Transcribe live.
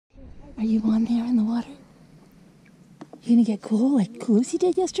Are you on there in the water? You gonna get cool like Lucy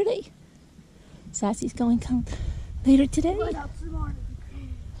did yesterday? Sassy's going come later today. You're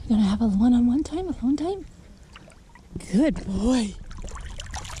gonna have a one-on-one time, alone time? Good boy.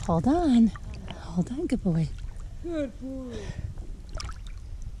 Hold on. Hold on, good boy. Good boy.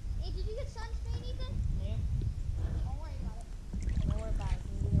 Hey, did you get sunscreen, Ethan? Yeah. Don't worry about it. Don't worry about it.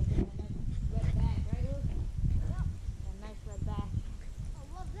 You need a nice red bag, right, Luke? Yep. A nice red bag. I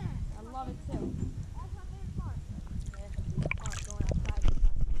love that. I love it too. That's my favorite part. Yeah, it's fun going outside in the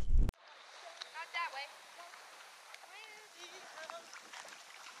sun. Not that way.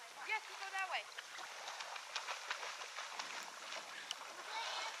 Yes, we go that way.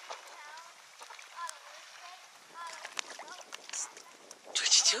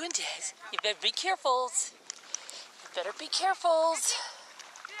 What you doing, Dez? You better be careful. You better be careful.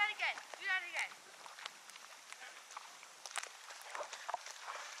 Do that again. Do that again.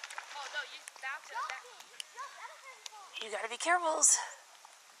 Oh, no, you bounce it. You gotta be careful.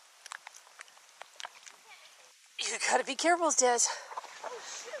 You gotta be careful, Dez.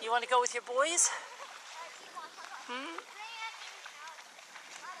 You wanna go with your boys? Hmm?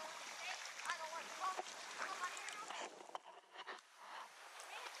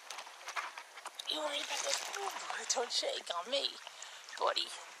 You worried about this? Oh, don't shake on me, buddy.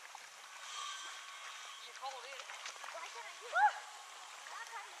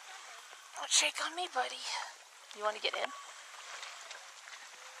 Don't shake on me, buddy. You want to get in?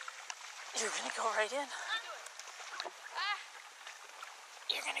 You're gonna go right in.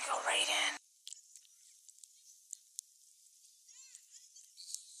 You're gonna go right in.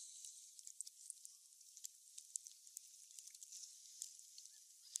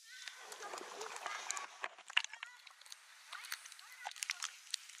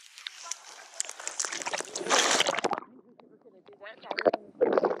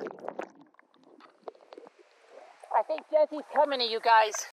 I think Desi's coming to you guys.